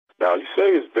Now, you say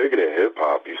it's bigger than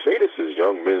hip-hop. You say this is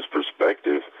young men's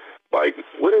perspective. Like,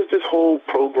 what is this whole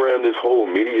program, this whole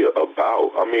media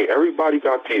about? I mean, everybody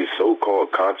got these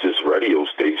so-called conscious radio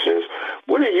stations.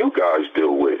 What do you guys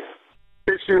deal with?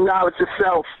 It's your knowledge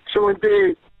yourself. True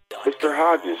indeed. Mr.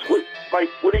 Hodges,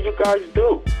 what do you guys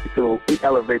do? So we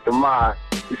elevate the mind.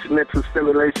 It's mental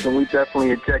stimulation. We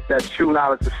definitely inject that true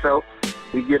knowledge of self.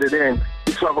 We get it in.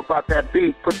 We talk about that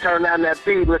beat. Turn down that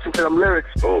beat. Listen to them lyrics.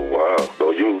 Oh, wow.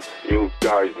 So you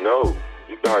guys know.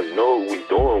 You guys know what we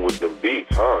doing with the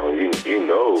beats, huh? You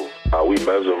know how we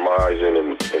mesmerizing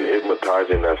and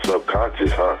hypnotizing that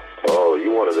subconscious, huh? Oh,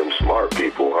 you one of them smart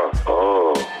people, huh?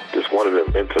 Oh, just one of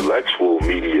them intellectual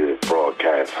media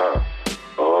broadcasts, huh?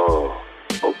 Oh,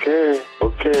 okay.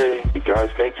 You guys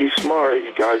think you smart.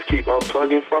 You guys keep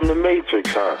unplugging from the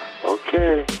matrix, huh?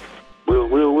 Okay.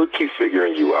 We'll keep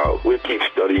figuring you out. We'll keep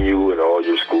studying you in all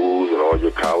your schools and all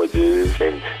your colleges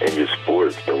and your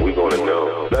sports, and we're going to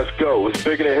know. Let's go. It's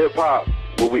bigger than hip-hop.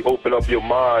 Where we open up your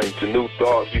mind to new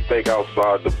thoughts. You think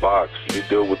outside the box. You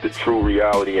deal with the true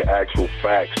reality and actual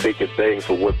facts, taking things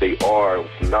for what they are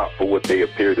and not for what they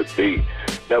appear to be.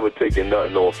 Never taking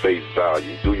nothing on face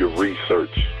value. Do your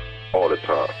research all the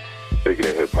time. Bigger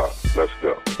than hip-hop. Let's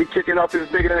go. We kicking off this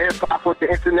Bigger Than Hip-Hop with the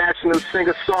international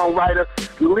singer-songwriter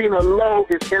Lina Loi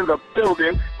is in the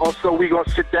building. Also, we going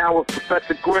to sit down with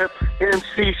Professor Griff,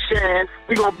 MC Shan.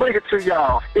 We going to bring it to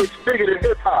y'all. It's Bigger Than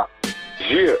Hip-Hop.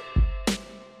 Yeah.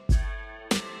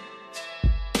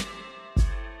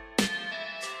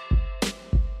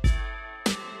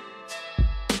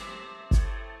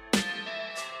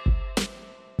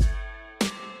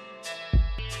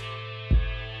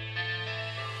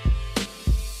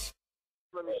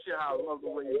 Let me share how I love the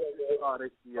way you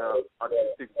started the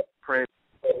artistic print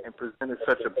and presented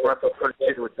such a breath of fresh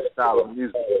air with the style of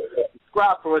music.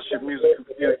 Describe for us your musical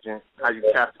fusion, how you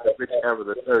captured the rich era of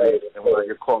the 30s, and why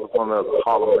you're called one of the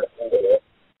Harlem.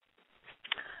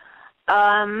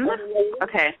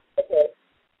 Okay.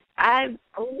 I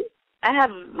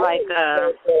have like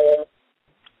a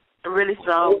really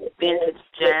strong vintage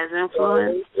jazz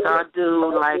influence. So I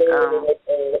do like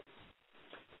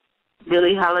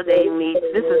Billie Holiday meets,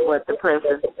 this is what the press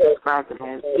is describing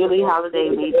as, Billie Holiday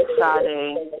meets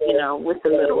Sade, with a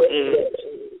little edge.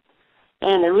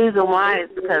 And the reason why is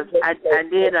because I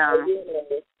did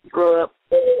grow up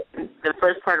the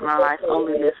first part of my life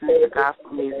only listening to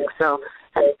gospel music. So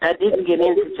I didn't get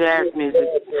into jazz music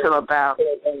until about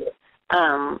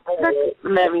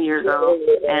 11 years old.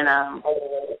 And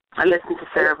I listened to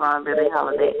Sarah Vaughan, Billie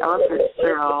Holiday, Ella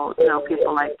Fitzgerald,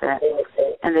 people like that.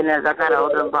 And then as I got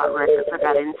older and bought records, I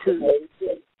got into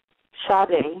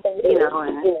Sade, and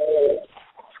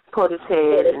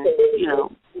Portishead and,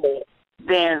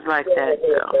 bands like that.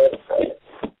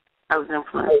 So I was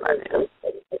influenced by them.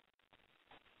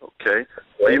 Okay.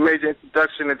 Well, you made your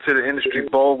introduction into the industry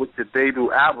bowl with your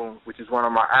debut album, which is one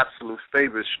of my absolute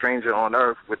favorites, Stranger on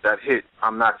Earth, with that hit,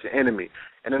 I'm Not Your Enemy.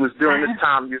 And it was during this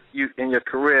time you in your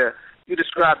career, you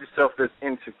described yourself as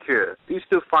insecure. Do you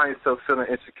still find yourself feeling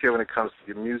insecure when it comes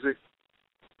to your music?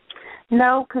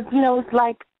 No, because, it's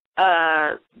like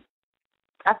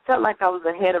I felt like I was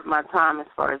ahead of my time as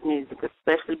far as music,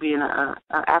 especially being an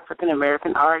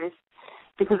African-American artist,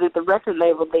 because at the record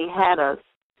label they had us,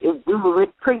 we were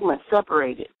pretty much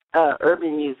separated,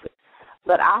 urban music.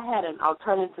 But I had an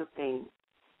alternative thing.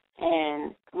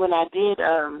 And when I did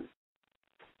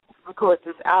record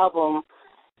this album,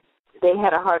 they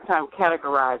had a hard time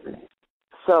categorizing it.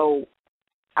 So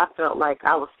I felt like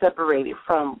I was separated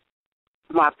from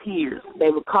my peers. They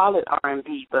would call it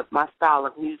R&B, but my style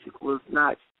of music was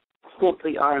not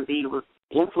simply R&B. It was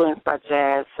influenced by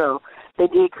jazz. So they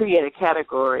did create a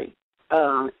category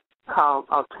called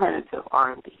alternative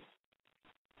R&B.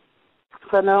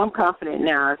 So no, I'm confident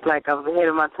now. It's like I was ahead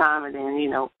of my time, and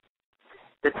then,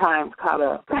 the time's caught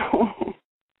up.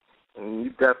 And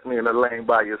you're definitely in a lane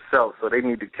by yourself, so they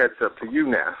need to catch up to you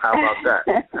now. How about that?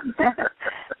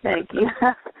 Thank you.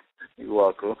 You're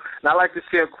welcome. Now, I'd like to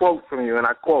share a quote from you, and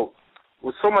I quote,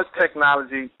 "With so much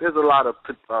technology, there's a lot of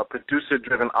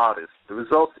producer-driven artists. The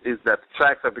result is that the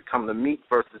tracks have become the meat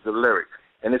versus the lyric,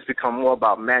 and it's become more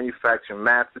about manufacturing,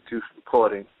 mass-produced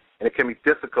recording, and it can be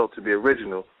difficult to be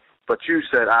original. But you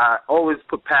said, I always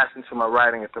put passion to my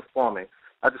writing and performing.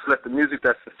 I just let the music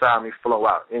that's inside me flow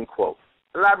out," end quote.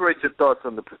 Elaborate your thoughts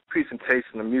on the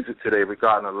presentation of music today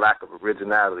regarding the lack of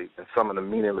originality and some of the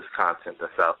meaningless content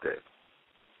that's out there.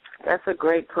 That's a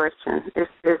great question.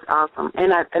 It's awesome.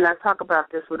 And I talk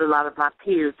about this with a lot of my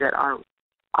peers that are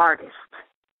artists,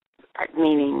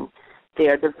 meaning they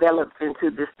are developed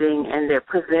into this thing and they're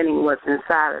presenting what's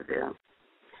inside of them.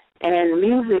 And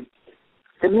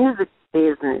the music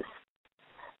business.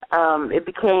 It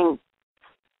became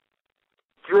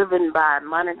driven by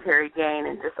monetary gain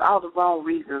and just all the wrong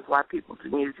reasons why people do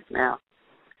music now.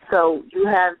 So you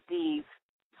have these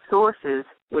sources,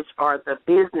 which are the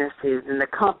businesses and the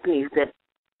companies that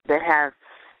have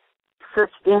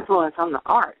such influence on the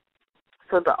art.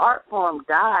 So the art form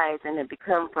dies, and it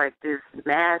becomes like this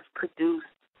mass-produced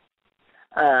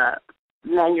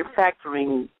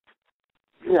manufacturing,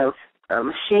 a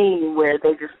machine where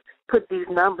they just put these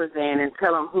numbers in and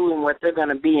tell them who and what they're going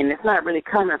to be, and it's not really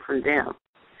coming from them.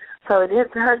 So it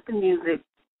hurts the music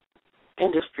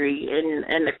industry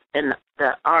and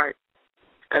the art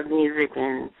of music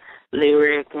and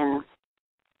lyric and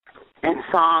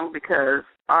song, because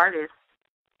artists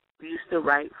used to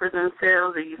write for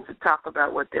themselves. They used to talk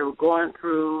about what they were going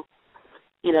through.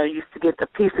 Used to get the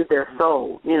piece of their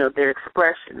soul. Their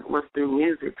expression was through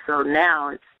music. So now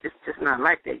it's just not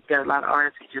like that. You got a lot of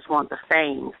artists who just want the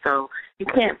fame. So you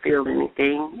can't feel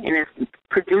anything, and it's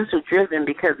producer driven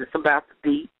because it's about the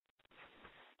beat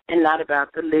and not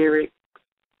about the lyric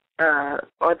or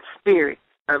the spirit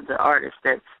of the artist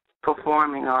that's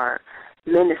performing or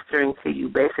ministering to you.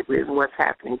 Basically, is what's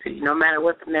happening to you, no matter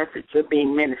what the message you're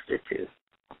being ministered to.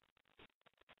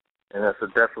 And that's a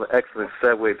definitely excellent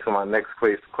segue to my next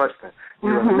question.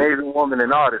 You're an amazing woman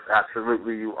and artist.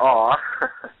 Absolutely, you are.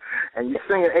 And you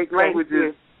sing in 8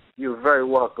 languages. You're very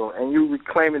welcome. And you're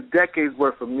reclaiming decades'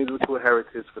 worth of musical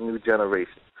heritage for new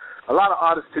generations. A lot of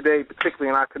artists today, particularly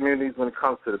in our communities, when it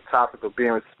comes to the topic of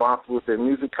being responsible with their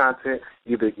music content,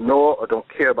 either ignore or don't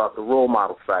care about the role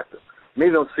model factor.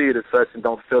 Many don't see it as such and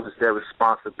don't feel it's their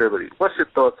responsibility. What's your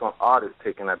thoughts on artists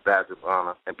taking that badge of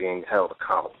honor and being held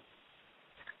accountable?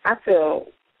 I feel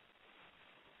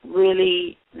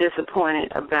really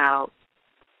disappointed about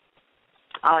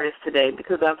artists today,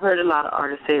 because I've heard a lot of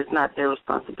artists say it's not their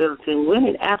responsibility, and when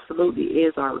it absolutely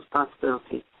is our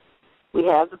responsibility. We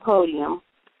have the podium.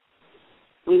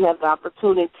 We have the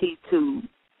opportunity to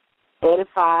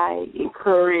edify,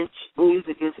 encourage.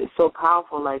 Music is so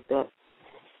powerful like that.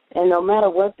 And no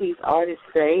matter what these artists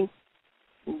say,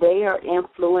 they are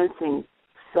influencing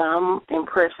some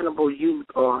impressionable youth,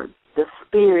 or the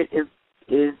spirit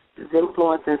is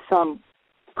influencing some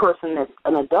person that's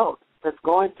an adult that's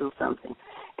going through something.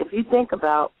 If you think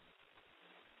about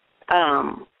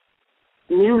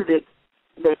music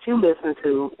that you listen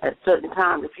to at certain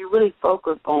times, if you really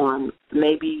focus on,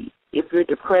 maybe if you're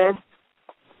depressed,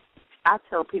 I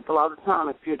tell people all the time,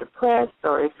 if you're depressed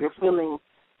or if you're feeling,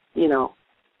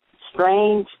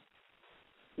 strange,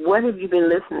 what have you been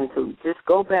listening to? Just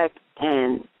go back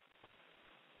and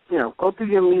go through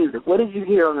your music. What did you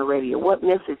hear on the radio? What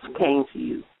message came to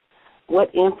you?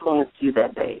 What influenced you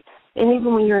that day? And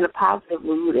even when you're in a positive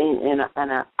mood and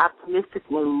an optimistic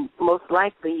mood, most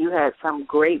likely you had some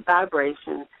great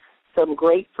vibration, some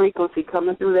great frequency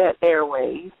coming through that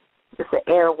airwave. It's an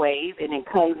airwave, and it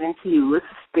comes into you. It's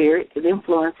a spirit. It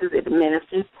influences. It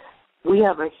ministers. We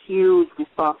have a huge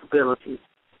responsibility.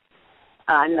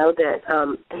 I know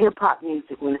that hip-hop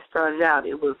music, when it started out,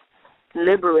 it was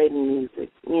liberating music,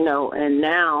 and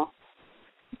now,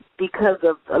 because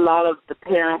of a lot of the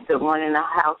parents that weren't in the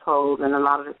household and a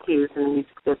lot of the kids and the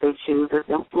music that they choose, has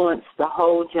influenced the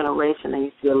whole generation. And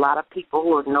you see a lot of people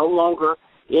who are no longer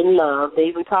in love. They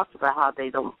even talked about how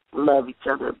they don't love each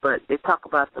other, but they talk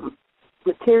about the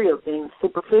material things,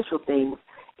 superficial things.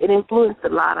 It influenced a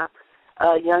lot of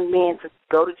young men to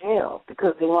go to jail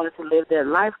because they wanted to live that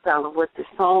lifestyle of what this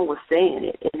song was saying.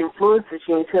 It influences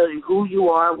you and tells you who you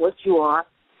are, what you are.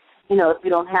 If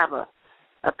you don't have a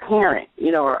parent,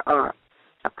 or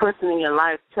a person in your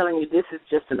life telling you this is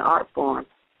just an art form,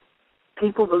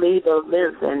 people believe those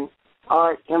lyrics, and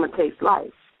art imitates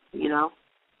life,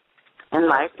 and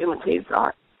life imitates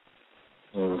art.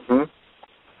 Mm-hmm.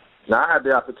 Now, I had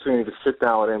the opportunity to sit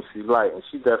down with MC Light, and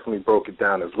she definitely broke it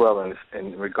down as well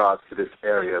in regards to this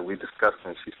area we discussed.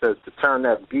 And she says to turn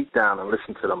that beat down and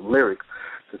listen to them lyrics,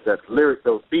 because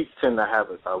those beats tend to have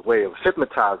a way of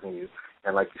hypnotizing you.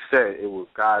 And like you said, it will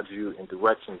guide you in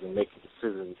directions and making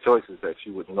decisions and choices that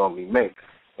you would normally make.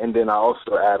 And then I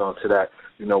also add on to that,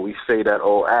 we say that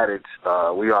old adage,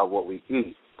 we are what we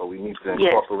eat, but we need to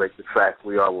incorporate the fact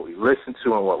we are what we listen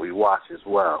to and what we watch as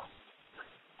well.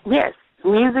 Yes.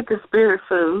 Music is spirit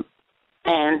food,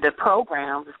 and the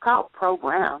programs, it's called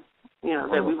program,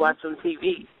 that we watch on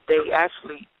TV. They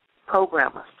actually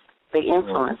program us. They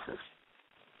influence us.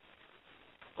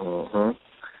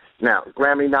 Mm-hmm. Now,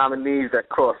 Grammy nominees that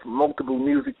cross multiple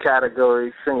music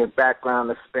categories, singing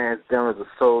background that spans genres of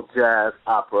soul, jazz,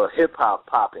 opera, hip-hop,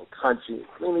 pop, and country.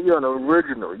 You're an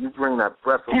original. You bring that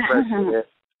breath of fresh air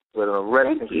with an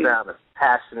arresting sound that's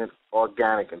passionate,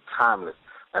 organic, and timeless.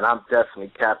 and I'm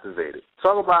definitely captivated.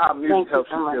 Talk about how music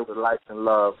helps you deal with life and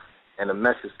love, and the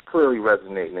message clearly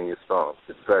resonating in your songs.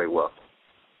 It's very welcome.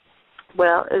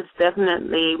 Well, it's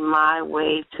definitely my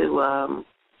way to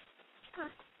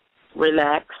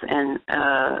relax, and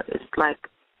it's like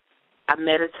I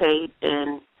meditate,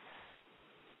 and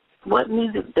what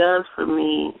music does for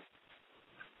me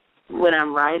when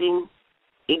I'm writing,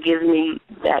 it gives me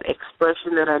that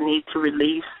expression that I need to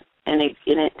release, and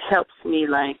it helps me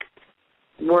like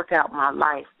work out my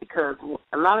life, because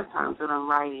a lot of times when I'm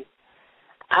writing,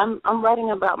 I'm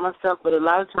writing about myself, but a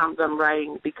lot of times I'm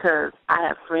writing because I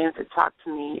have friends that talk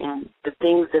to me and the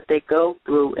things that they go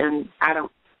through, and I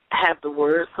don't have the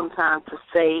words sometimes to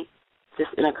say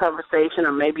just in a conversation,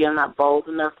 or maybe I'm not bold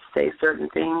enough to say certain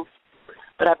things.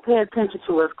 But I pay attention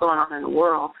to what's going on in the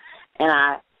world, and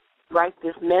I write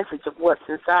this message of what's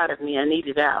inside of me. I need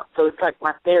it out. So it's like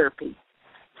my therapy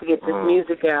to get this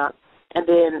music out. And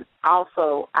then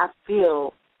also I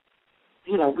feel,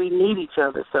 we need each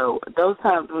other. So those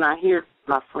times when I hear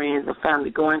my friends and family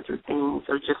going through things,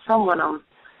 or just someone on,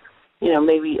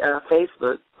 maybe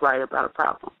Facebook write about a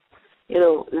problem,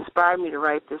 it'll inspire me to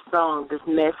write this song, this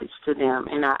message to them.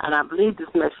 And I believe this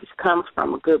message comes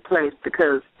from a good place,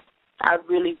 because I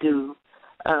really do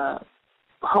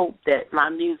hope that my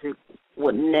music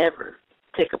would never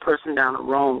take a person down a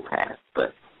wrong path,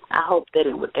 but I hope that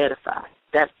it would edify.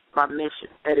 That's my mission,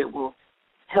 that it will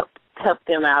help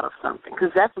them out of something,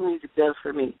 because that's what music does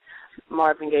for me.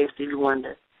 Marvin Gaye, Stevie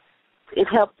Wonder, it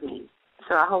helped me.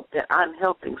 So I hope that I'm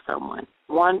helping someone,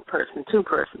 one person, two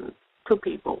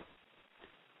people.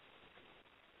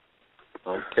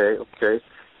 Okay.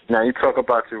 Now, you talk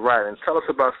about your writing. Tell us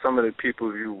about some of the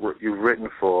people you've written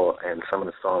for, and some of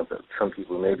the songs that some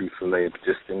people may be familiar but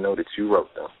just didn't know that you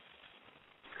wrote them.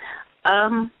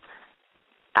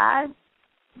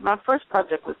 My first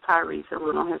project was Tyrese. I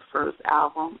wrote on his first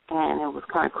album, and it was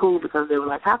kind of cool because they were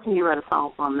like, how can you write a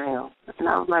song for a male? And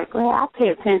I was like, well, I pay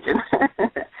attention.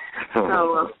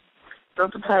 So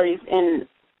wrote to Tyrese, and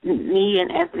me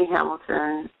and Anthony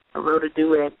Hamilton wrote a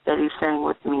duet that he sang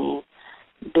with me,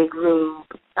 Big Rube,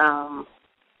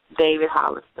 David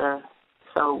Hollister.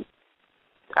 So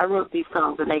I wrote these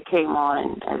songs, and they came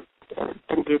on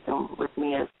and did them with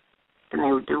me, and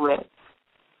they were duets.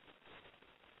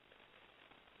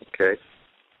 Okay.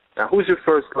 Now, who's your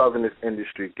first love in this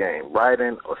industry game,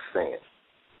 writing or singing?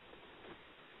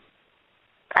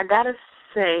 I gotta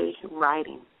say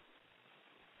writing.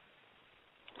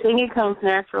 Singing comes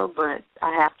natural, but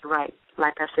I have to write.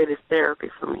 Like I said, it's therapy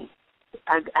for me.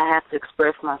 I have to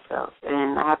express myself,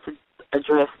 and I have to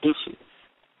address issues.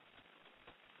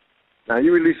 Now,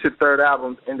 you released your third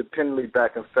album independently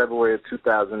back in February of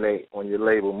 2008 on your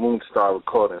label, Moonstar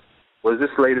Recordings. Was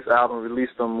this latest album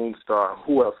released on Moonstar?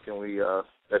 Who else can we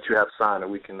that you have signed that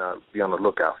we can be on the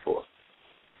lookout for?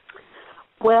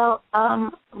 Well,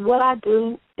 what I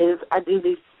do is I do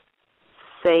these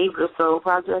Save Your Soul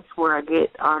projects where I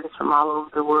get artists from all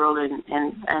over the world,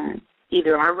 and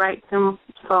either I write them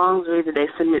songs, or either they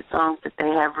submit songs that they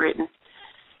have written.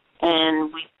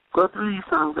 And we go through these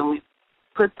songs, and we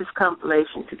put this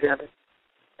compilation together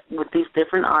with these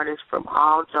different artists from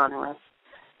all genres.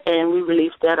 And we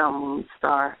released that on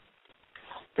Moonstar.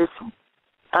 This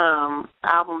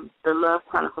album, The Love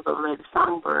Chronicles of Lady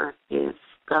Songbird, is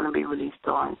going to be released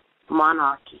on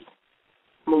Monarchy,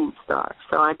 Moonstar.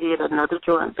 So I did another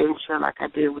joint venture like I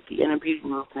did with the Inner Beauty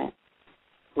Movement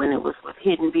when it was with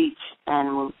Hidden Beach and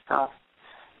Moonstar.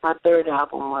 My third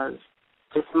album was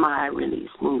just my release,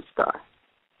 Moonstar.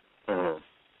 Mm-hmm.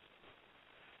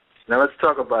 Now let's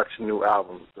talk about your new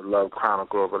album, The Love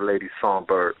Chronicle of a Lady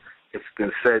Songbird. It's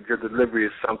been said your delivery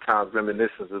is sometimes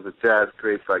reminiscent of the jazz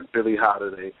greats like Billie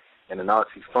Holiday and an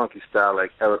artsy, funky style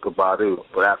like Erykah Badu.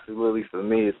 But absolutely, for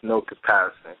me, it's no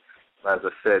comparison. As I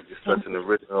said, just such an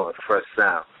original and fresh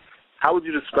sound. How would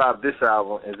you describe this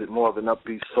album? Is it more of an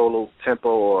upbeat solo tempo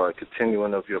or a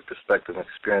continuing of your perspective and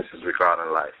experiences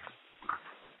regarding life?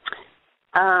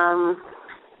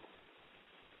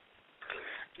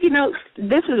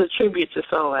 This is a tribute to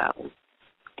soul album.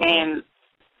 And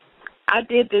I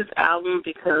did this album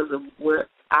because of what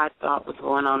I thought was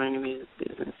going on in the music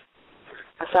business.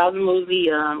 I saw the movie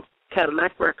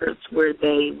Cadillac Records, where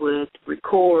they would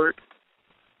record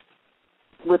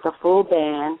with a full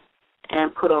band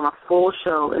and put on a full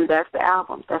show, and that's the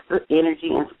album. That's the energy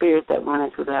and spirit that went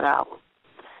into that album.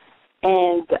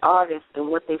 And the artists and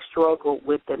what they struggled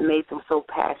with that made them so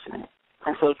passionate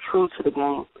and so true to the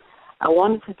game. I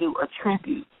wanted to do a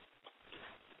tribute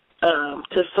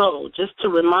to soul, just to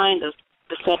remind us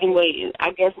the same way,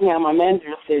 I guess now my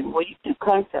manager said, well, you do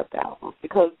concept albums,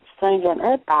 because the Stranger on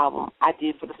Earth album I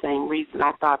did for the same reason.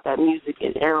 I thought that music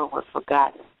and era was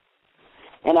forgotten,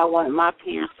 and I wanted my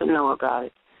peers to know about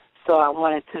it. So I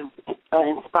wanted to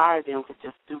inspire them to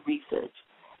just do research.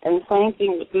 And the same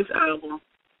thing with this album.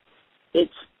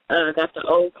 It's got the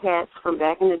old cats from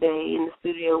back in the day in the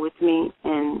studio with me,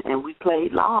 and we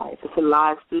played live. It's a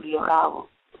live studio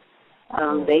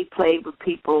album. They played with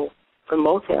people from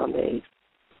Motown days.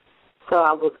 So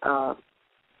I was,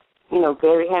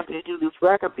 very happy to do this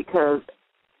record because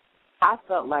I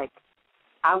felt like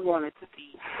I wanted to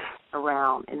be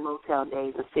around in Motown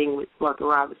days and sing with Marky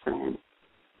Robinson and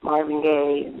Marvin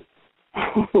Gaye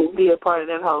and be a part of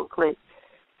that whole clique.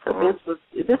 So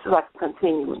this is like a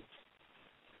continuance,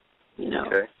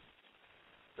 Okay.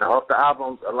 Now, off the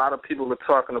album, a lot of people are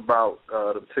talking about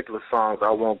the particular songs,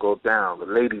 I Won't Go Down. The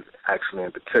ladies, actually,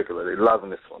 in particular, they're loving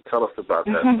this one. Tell us about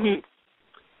that song.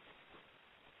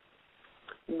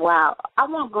 Wow. I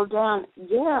Won't Go Down,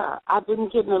 yeah. I've been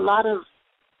getting a lot of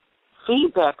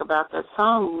feedback about that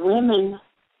song. Women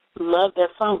love that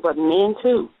song, but men,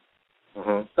 too.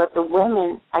 But the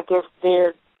women, I guess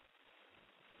they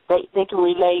can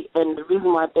relate, and the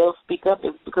reason why they'll speak up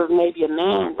is because maybe a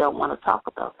man don't want to talk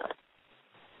about that.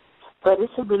 But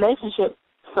it's a relationship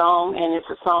song, and it's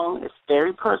a song that's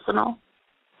very personal.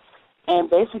 And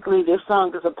basically this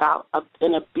song is about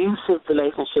an abusive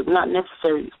relationship, not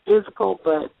necessarily physical,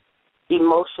 but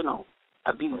emotional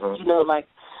abuse. Like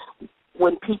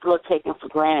when people are taken for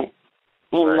granted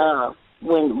in love.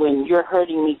 When you're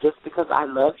hurting me just because I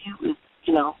love you,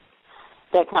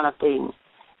 that kind of thing.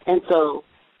 And so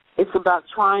it's about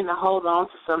trying to hold on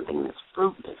to something that's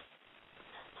fruitless.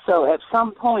 So at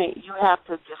some point you have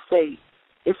to just say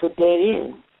it's a dead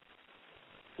end,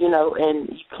 and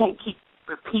you can't keep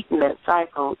repeating that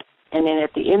cycle. And then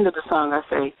at the end of the song I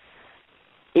say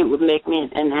it would make me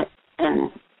an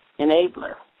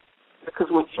enabler.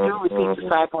 Because when you do repeat the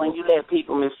cycle and you let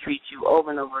people mistreat you over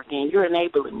and over again, you're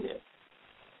enabling them.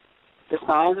 The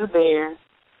signs are there.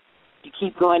 You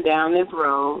keep going down this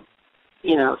road,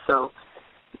 so,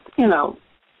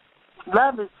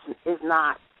 love is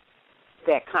not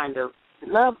that kind of,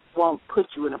 love won't put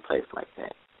you in a place like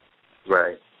that.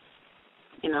 Right.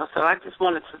 So I just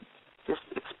wanted to just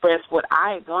express what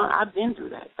I've been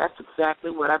through that. That's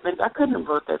exactly what I've been, I couldn't have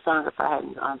wrote that song if I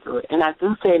hadn't gone through it. And I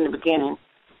do say in the beginning,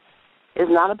 it's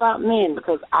not about men,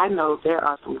 because I know there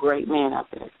are some great men out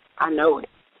there. I know it.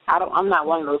 I'm not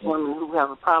one of those women who have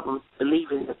a problem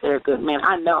believing that they're good men.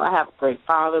 I know I have a great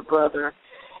father, brother,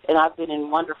 and I've been in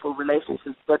wonderful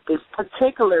relationships, but this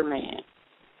particular man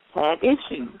had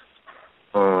issues.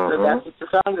 So that's what the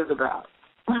song is about.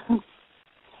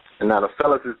 And now the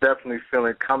fellas is definitely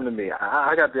feeling Come to Me.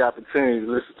 I got the opportunity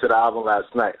to listen to the album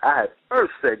last night. I had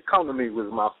first said Come to Me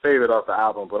was my favorite off the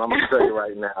album, but I'm going to tell you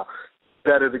right now,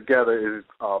 Better Together is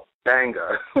a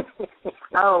banger.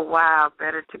 Oh, wow,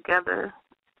 Better Together.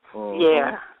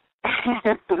 Yeah.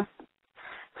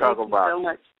 Talk about so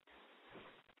much.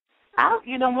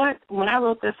 You know what? When I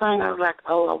wrote that song, I was like,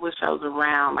 oh, I wish I was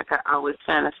around. Like, I always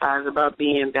fantasize about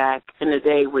being back in the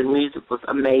day when music was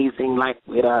amazing, like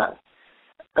with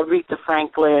Aretha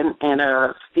Franklin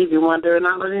and Stevie Wonder and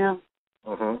all of them.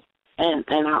 And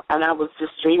I was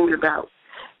just dreaming about,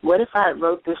 what if I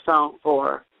wrote this song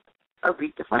for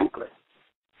Aretha Franklin?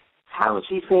 How would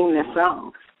she sing this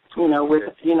song? I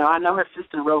know her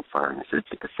sister wrote for her, and her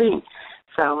sister could sing.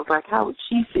 So I was like, how would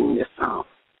she sing this song?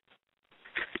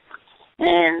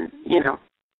 And,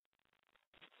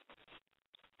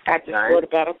 I just wrote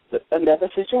about another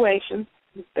situation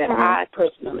that I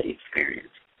personally experienced.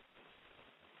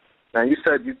 Now, you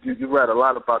said you read a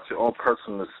lot about your own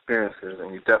personal experiences,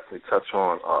 and you definitely touch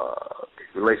on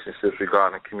relationships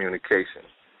regarding communication.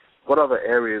 What other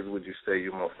areas would you say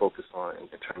you're more focused on in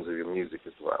terms of your music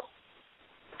as well?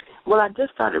 Well, I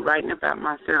just started writing about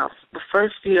myself. The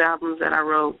first few albums that I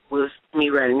wrote was me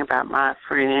writing about my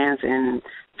friends and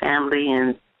family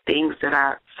and things that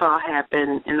I saw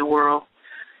happen in the world.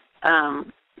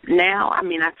 Now,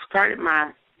 I started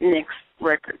my next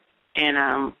record, and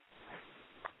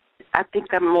I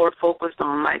think I'm more focused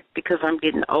on, because I'm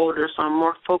getting older, so I'm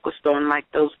more focused on,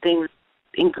 those things,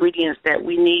 ingredients that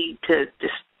we need to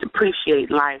just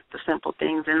appreciate life, the simple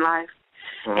things in life.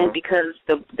 And because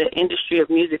the industry of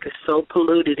music is so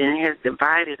polluted and it has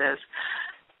divided us,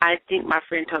 I think my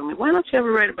friend told me, why don't you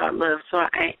ever write about love? So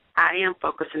I am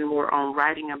focusing more on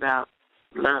writing about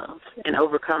love and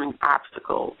overcoming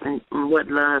obstacles and what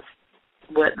love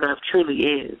truly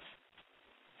is,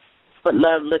 what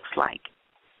love looks like.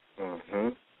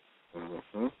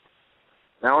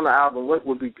 Now on the album, what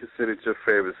would be considered your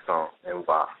favorite song and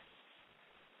why?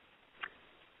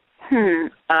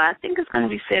 I think it's going to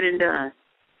be said and done.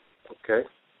 Okay.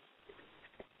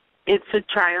 It's a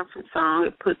triumphant song.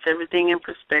 It puts everything in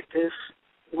perspective.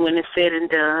 When it's said and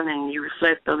done and you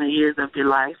reflect on the years of your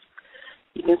life,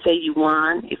 you can say you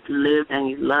won if you lived and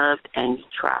you loved and you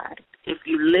tried. If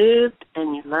you lived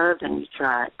and you loved and you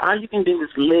tried, all you can do is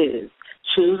live.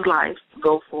 Choose life,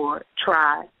 go for it,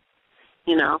 try,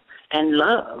 and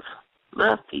love.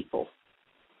 Love people.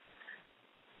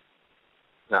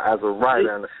 Now, as a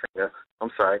writer and a singer,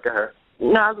 I'm sorry, go ahead.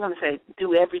 No, I was going to say,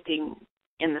 do everything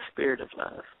in the spirit of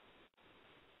love.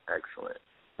 Excellent.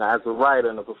 Now, as a writer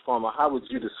and a performer, how would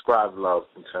you describe love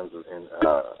in terms of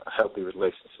a healthy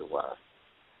relationship-wise?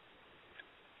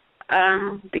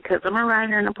 Because I'm a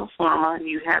writer and a performer,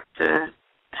 you have to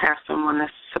have someone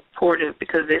that's supportive,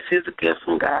 because this is a gift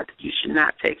from God that you should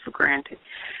not take for granted.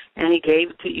 And He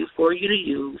gave it to you for you to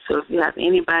use. So if you have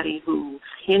anybody who's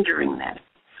hindering that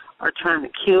or trying to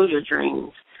kill your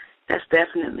dreams, that's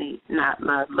definitely not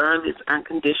love. Love is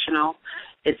unconditional.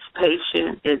 It's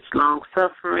patient. It's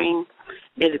long-suffering.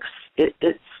 It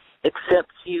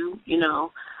accepts you,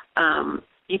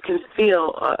 You can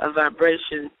feel a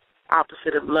vibration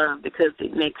opposite of love because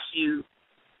it makes you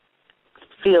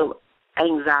feel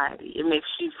anxiety. It makes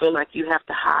you feel like you have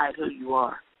to hide who you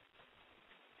are.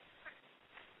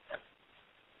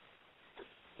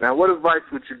 Now, what advice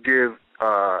would you give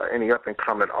any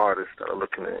up-and-coming artists that are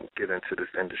looking to get into this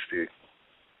industry?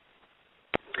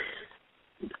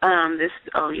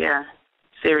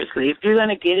 Seriously, if you're going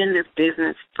to get in this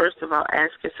business, first of all,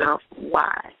 ask yourself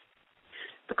why.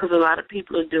 Because a lot of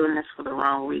people are doing this for the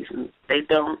wrong reasons. They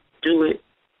don't do it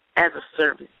as a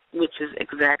service, which is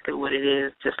exactly what it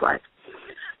is. Just like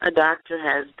a doctor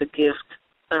has the gift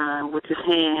with his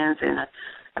hands, and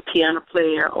a piano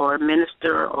player or a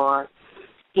minister or,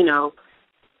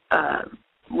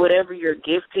 whatever your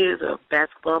gift is, a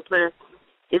basketball player,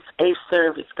 it's a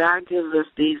service. God gives us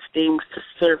these things to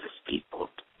service people.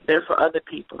 They're for other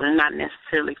people. They're not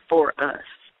necessarily for us.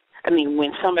 I mean,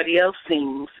 when somebody else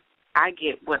sings, I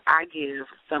get what I give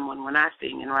someone when I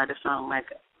sing and write a song. Like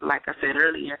I said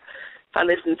earlier, if I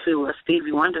listen to a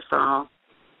Stevie Wonder song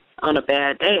on a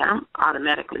bad day, I'm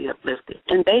automatically uplifted.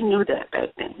 And they knew that back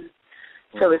then.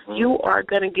 So if you are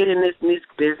going to get in this music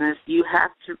business, you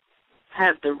have to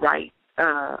have the right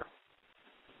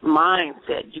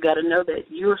mindset. You got to know that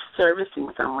you're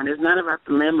servicing someone. It's not about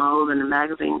the limos and the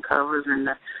magazine covers and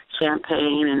the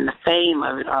champagne and the fame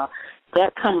of it all.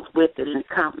 That comes with it, and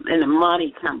the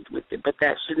money comes with it, but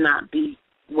that should not be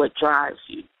what drives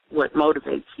you, what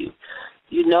motivates you.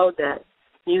 You know that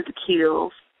music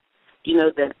heals. You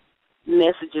know that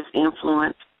messages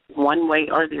influence one way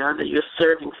or the other. You're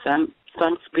serving some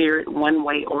spirit one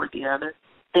way or the other.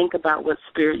 Think about what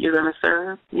spirit you're going to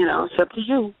serve. It's up to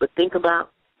you, but think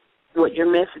about what your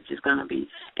message is going to be,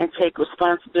 and take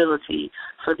responsibility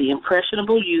for the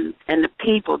impressionable youth and the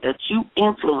people that you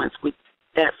influence with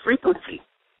that frequency.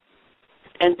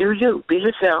 And do you. Be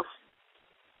yourself.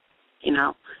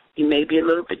 You may be a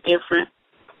little bit different,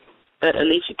 but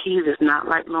Alicia Keys is not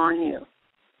like Lauryn Hill.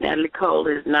 Natalie Cole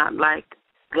is not like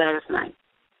Gladys Knight.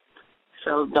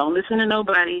 So don't listen to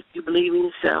nobody. If you believe in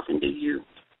yourself and do you,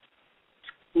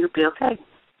 you'll be okay.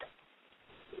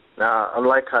 Now, I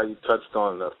like how you touched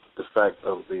on the fact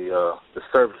of the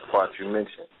service part you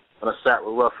mentioned. When I sat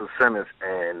with Russell Simmons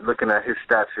and looking at his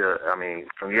stature, I mean,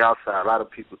 from the outside, a lot of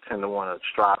people tend to want to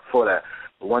strive for that.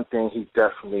 But one thing he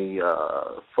definitely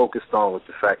focused on was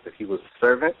the fact that he was a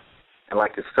servant, and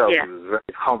like yourself, he was very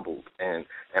humbled. And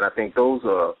I think those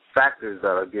are factors that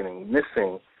are getting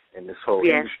missing in this whole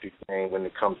industry thing when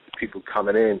it comes to people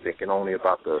coming in thinking only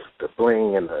about the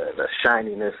bling and the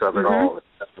shininess of it all.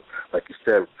 Like you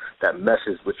said, that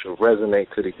message which will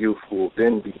resonate to the youth who will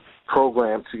then be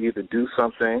programmed to either do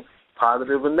something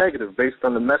positive or negative based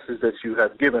on the message that you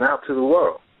have given out to the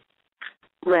world.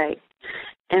 Right.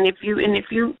 And if you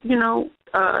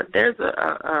there's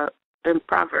in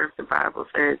Proverbs, the Bible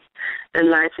says that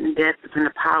life and death is in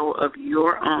the power of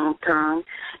your own tongue.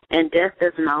 And death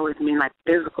doesn't always mean like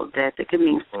physical death. It can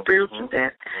mean spiritual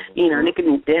death, and it can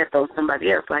mean death on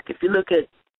somebody else. Like if you look at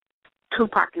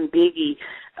Tupac and Biggie,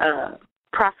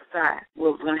 prophesy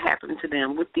what was going to happen to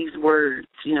them with these words.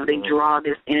 They draw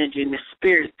this energy and this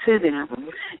spirit to them.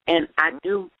 And I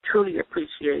do truly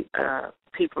appreciate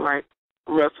people like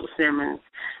Russell Simmons,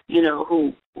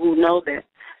 who know that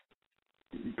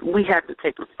we have to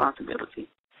take responsibility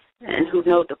and who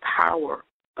know the power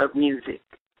of music.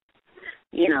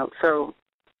 So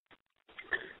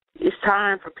it's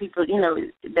time for people,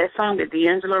 that song that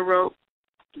D'Angelo wrote,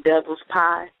 Devil's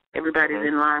Pie, everybody's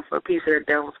in line for a piece of that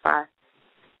devil's pie.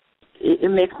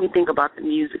 It makes me think about the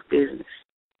music business.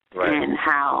 Right. And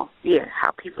how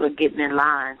people are getting in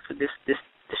line for this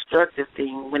destructive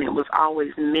thing when it was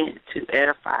always meant to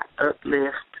edify,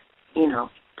 uplift,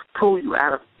 pull you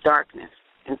out of darkness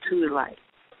into the light.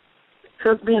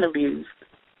 So it's being abused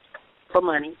for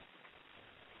money.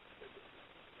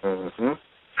 Mm-hmm.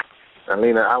 And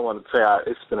Lina, I want to tell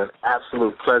you, it's been an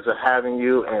absolute pleasure having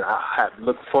you, and I have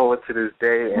looked forward to this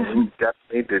day, and you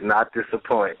definitely did not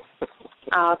disappoint.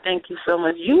 Oh, thank you so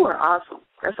much. You are awesome.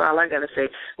 That's all I got to say.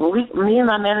 When me and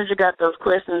my manager got those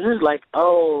questions, it was like,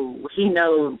 oh, he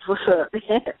knows what's up.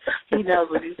 He knows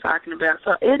what he's talking about.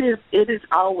 So it is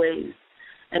always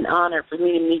an honor for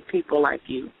me to meet people like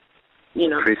you.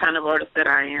 The kind of artist that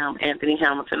I am, Anthony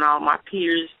Hamilton, all my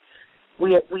peers.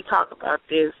 We talk about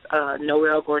this,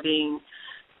 Noel Gourdine,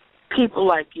 people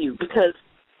like you, because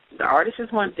the artist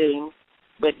is one thing,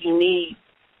 but you need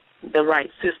the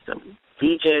right system,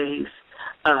 DJs,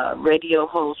 radio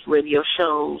hosts, radio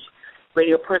shows,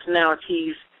 radio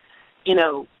personalities,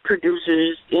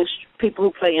 producers, people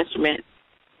who play instruments.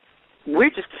 We're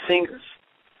just the singers,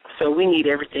 so we need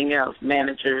everything else,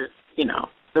 managers,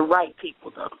 the right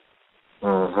people, though.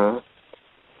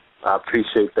 Mm-hmm. I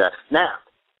appreciate that. Now,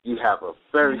 you have a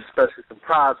very special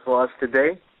surprise for us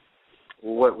today.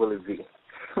 What will it be?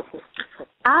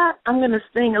 I'm going to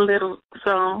sing a little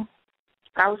song.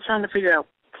 I was trying to figure out,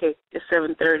 okay, it's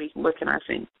 7:30. What can I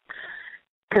sing?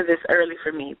 Because it's early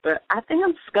for me. But I think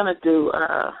I'm just going to do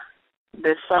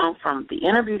this song from the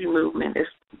Inner Beauty Movement.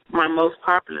 It's my most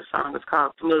popular song. It's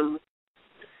called Smooth.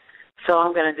 So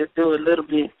I'm going to just do a little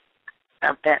bit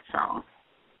of that song.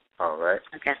 All right.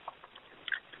 Okay.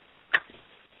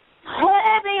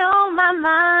 Heavy on my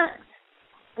mind,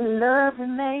 love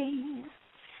remains.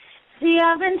 See,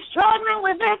 I've been struggling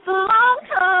with it for a long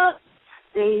time,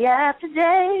 day after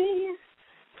day.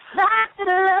 I could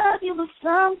love you, but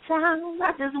sometimes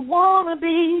I just want to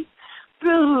be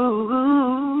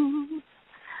through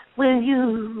with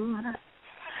you.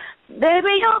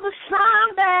 Baby, you're the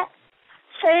sun that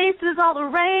chases all the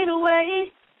rain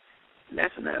away.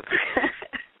 That's enough.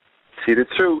 See the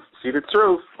truth. See the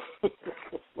truth.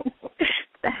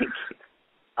 Thank you.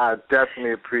 I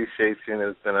definitely appreciate you, and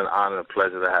it's been an honor and a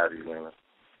pleasure to have you, Lina.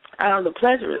 The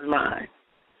pleasure is mine.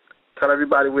 Tell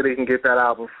everybody where they can get that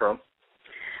album from.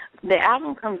 The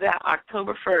album comes out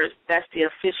October 1st. That's the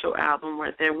official album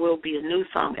where there will be a new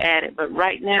song added. But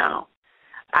right now,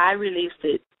 I released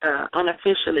it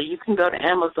unofficially. You can go to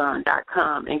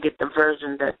Amazon.com and get the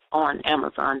version that's on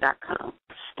Amazon.com.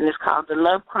 And it's called The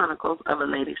Love Chronicles of a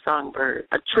Lady Songbird,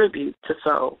 a tribute to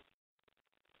soul.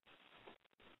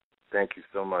 Thank you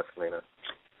so much, Lina.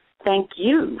 Thank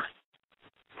you.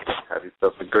 Have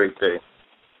yourself a great day.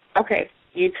 Okay,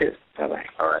 you too. Bye-bye.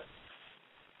 All right.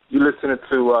 You're listening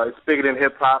to It's Bigger Than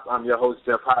Hip Hop. I'm your host,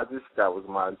 Jeff Hodges. That was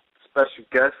my special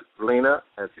guest, Lina.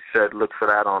 As you said, look for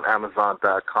that on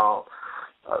Amazon.com,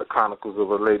 The Chronicles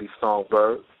of a Lady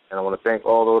Songbird. And I want to thank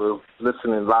all of those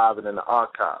listening live and in the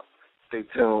archive. Stay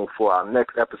tuned for our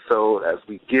next episode as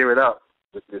we gear it up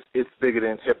with this It's Bigger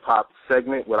Than Hip Hop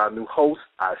segment with our new host,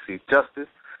 I See Justice.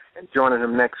 And joining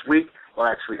him next week, or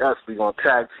actually us, we're going to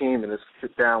tag team and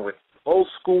sit down with old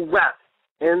school rap.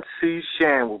 MC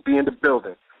Shan will be in the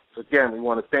building. So again, we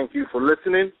want to thank you for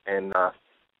listening and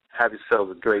have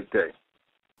yourselves a great day.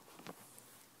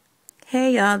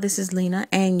 Hey y'all, this is Lina,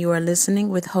 and you are listening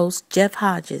with host Jeff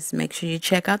Hodges. Make sure you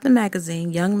check out the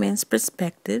magazine Young Men's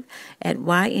Perspective at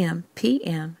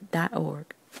ympm.org.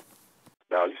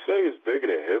 Now, you say it's bigger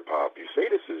than hip-hop. You say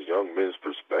this is Young Men's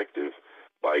Perspective.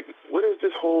 Like, what is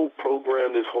this whole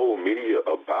program, this whole media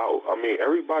about? I mean,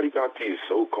 everybody got these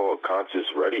so-called conscious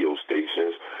radio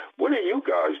stations. What do you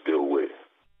guys deal with?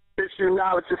 It's your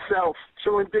knowledge yourself.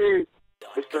 True indeed.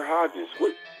 Mr. Hodges,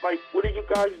 what do you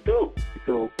guys do?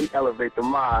 So we elevate the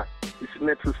mind. It's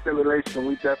mental stimulation.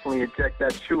 We definitely inject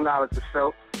that true knowledge of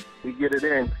self. We get it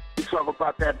in. We talk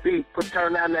about that beat.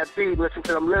 Turn down that beat. Listen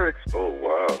to them lyrics. Oh,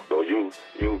 wow. So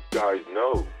you guys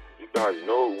know. You guys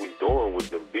know what we doing with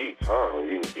the beats, huh?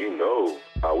 You know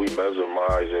how we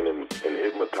mesmerizing and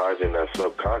hypnotizing that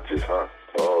subconscious, huh?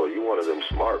 Oh, you one of them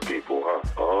smart people, huh?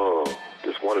 Oh,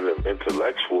 just one of them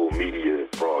intellectual media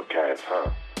broadcasts,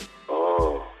 huh?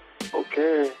 Oh,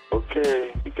 okay.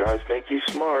 You guys think you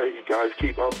smart. You guys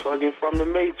keep unplugging from the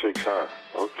matrix, huh?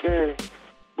 Okay.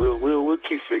 We'll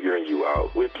keep figuring you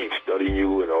out. We'll keep studying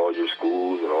you in all your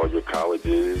schools and all your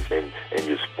colleges and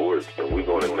your sports, and we're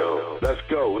going to know. Let's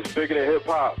go. It's Bigger Than Hip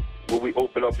Hop, where we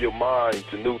open up your mind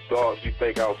to new thoughts. You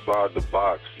think outside the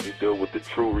box. You deal with the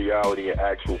true reality and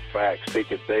actual facts,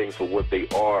 taking things for what they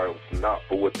are and not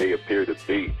for what they appear to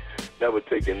be. Never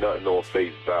taking nothing on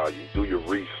face value. Do your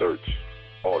research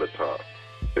all the time.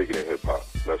 Bigger Than Hip Hop.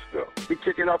 Let's go. We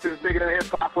kicking off this Bigger Than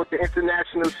Hip Hop with the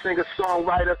international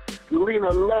singer-songwriter Lina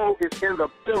Loi is in the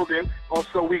building.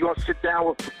 Also, we gonna sit down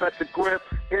with Professor Griff,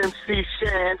 MC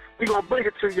Shan. We gonna bring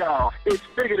it to y'all. It's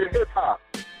Bigger Than Hip Hop.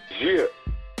 Yeah.